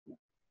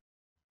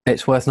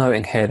It's worth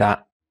noting here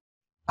that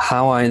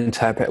how I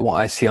interpret what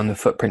I see on the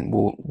footprint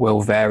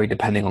will vary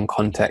depending on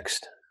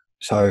context.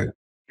 So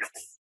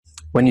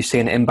when you see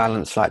an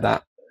imbalance like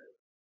that,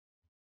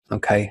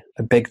 okay,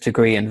 a big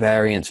degree in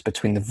variance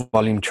between the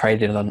volume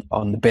traded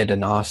on the bid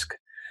and ask,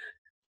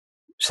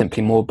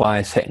 simply more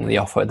buyers hitting the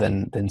offer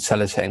than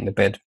sellers hitting the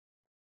bid.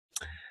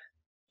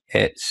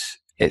 It's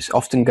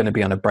often going to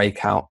be on a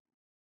breakout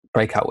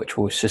which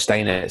will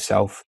sustain it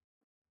itself.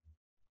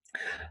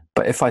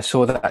 But if I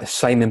saw that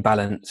same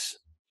imbalance,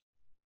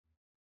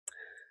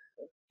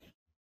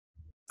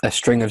 a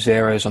string of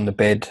zeros on the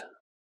bid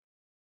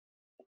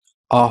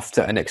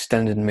after an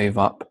extended move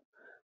up,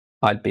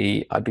 I'd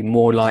be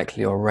more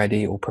likely or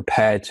ready or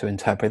prepared to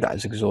interpret that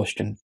as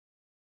exhaustion.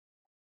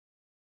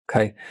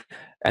 Okay,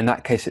 in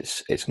that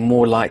case, it's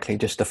more likely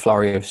just a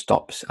flurry of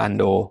stops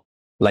and or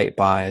late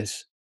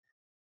buyers,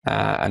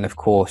 and of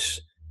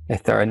course,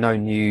 if there are no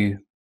new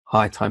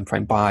high time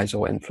frame buyers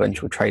or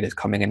influential traders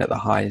coming in at the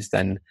highs,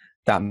 then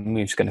that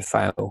move's going to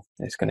fail.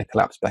 It's going to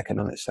collapse back in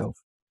on itself.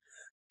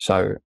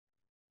 So,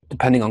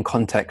 depending on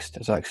context,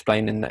 as I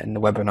explained in the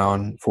webinar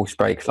on false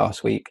breaks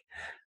last week,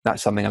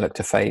 that's something I look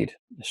to fade.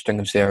 A string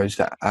of zeros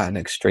at an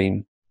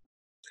extreme,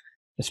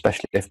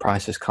 especially if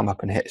prices come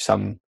up and hit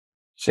some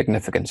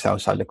significant sell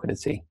side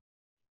liquidity.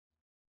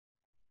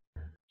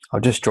 I'll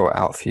just draw it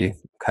out for you,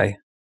 okay?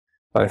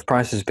 So if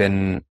price has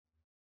been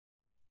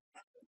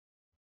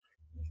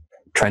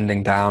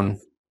trending down,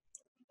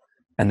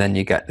 and then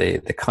you get the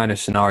kind of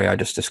scenario I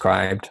just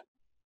described,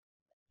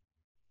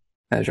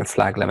 there's your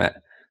flag limit,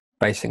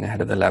 basing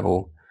ahead of the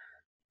level,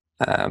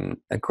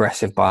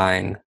 aggressive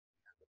buying,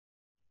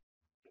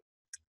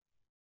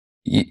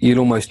 you'd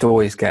almost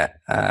always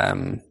get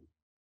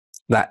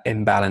that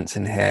imbalance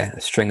in here,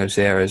 a string of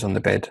zeros on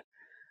the bid,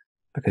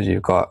 because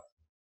you've got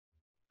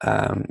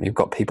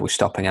people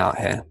stopping out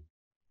here.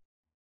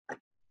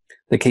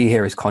 The key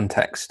here is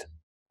context.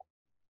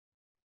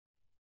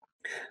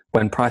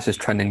 When price is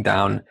trending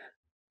down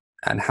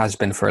and has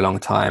been for a long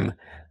time,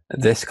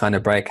 this kind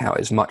of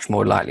breakout is much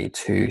more likely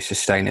to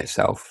sustain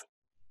itself,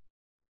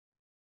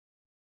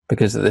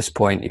 because at this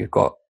point you've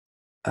got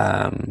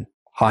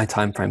high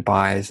time frame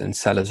buyers and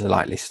sellers are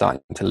likely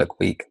starting to look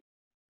weak.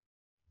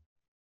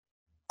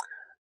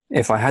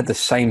 If I had the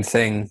same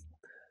thing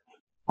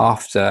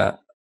after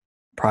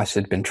price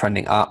had been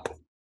trending up,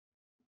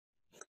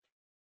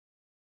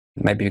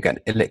 maybe you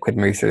get an illiquid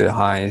move through the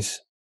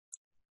highs,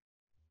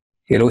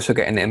 you'll also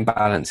get an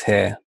imbalance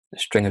here, a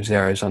string of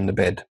zeros on the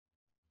bid.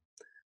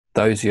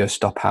 Those are your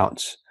stop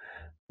outs.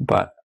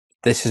 But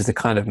this is the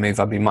kind of move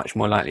I'd be much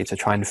more likely to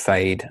try and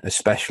fade,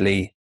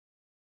 especially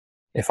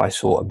if I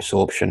saw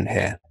absorption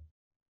here.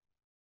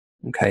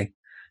 Okay,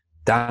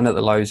 down at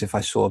the lows, if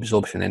I saw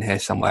absorption in here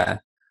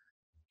somewhere,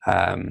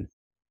 I'd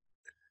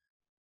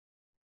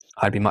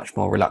be much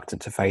more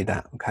reluctant to fade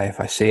that. Okay, if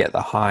I see it at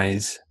the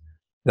highs,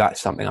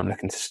 that's something I'm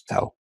looking to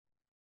sell.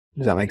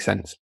 Does that make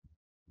sense?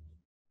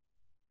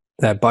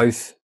 They're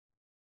both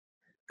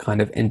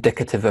kind of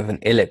indicative of an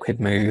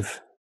illiquid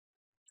move.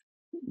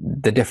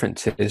 The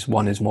difference is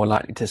one is more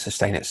likely to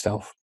sustain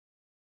itself.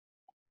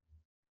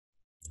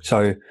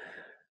 So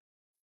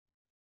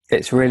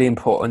it's really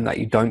important that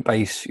you don't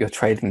base your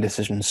trading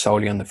decisions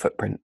solely on the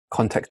footprint.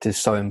 Context is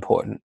so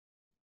important.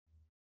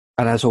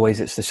 And as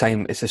always, it's the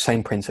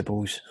same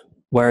principles.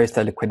 Where is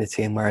there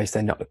liquidity and where is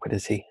there not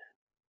liquidity?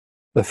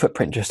 The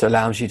footprint just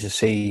allows you to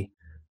see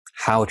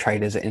how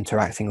traders are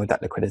interacting with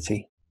that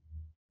liquidity.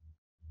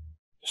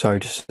 So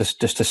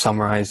just to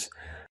summarize,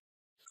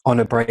 on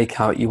a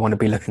breakout, you want to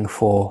be looking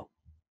for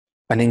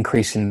an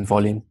increase in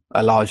volume,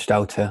 a large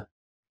delta.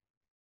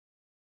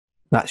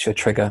 That's your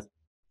trigger.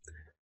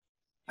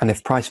 And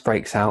if price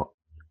breaks out,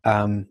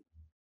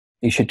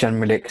 you should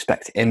generally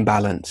expect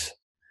imbalance,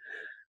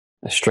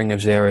 a string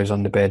of zeros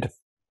on the bid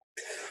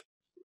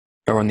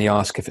or on the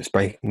ask if it's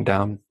breaking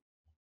down.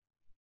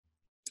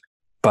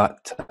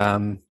 But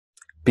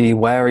be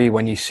wary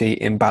when you see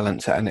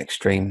imbalance at an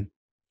extreme.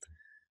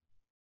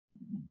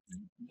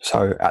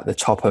 So at the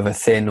top of a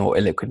thin or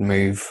illiquid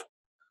move,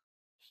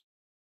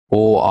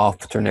 or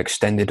after an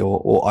extended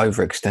or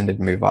overextended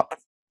move up,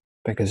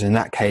 because in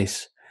that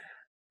case,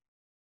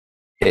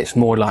 it's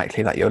more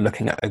likely that you're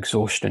looking at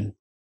exhaustion.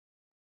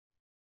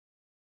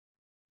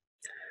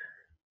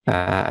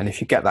 And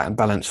if you get that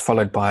imbalance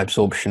followed by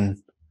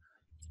absorption,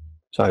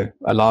 so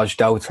a large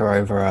delta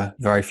over a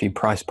very few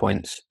price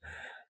points,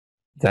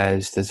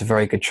 there's a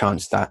very good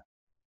chance that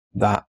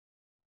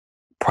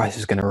price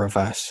is going to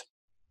reverse.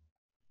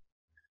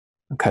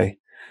 Okay,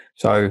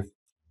 so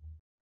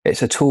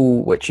it's a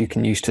tool which you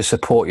can use to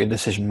support your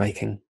decision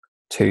making,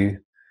 to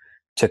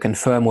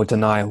confirm or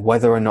deny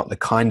whether or not the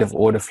kind of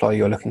order flow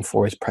you're looking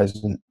for is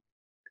present,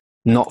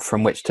 not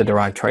from which to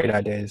derive trade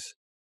ideas.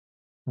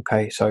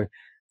 Okay, so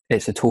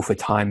it's a tool for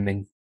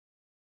timing.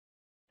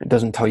 It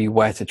doesn't tell you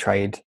where to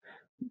trade,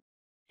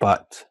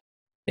 but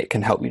it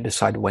can help you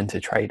decide when to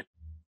trade.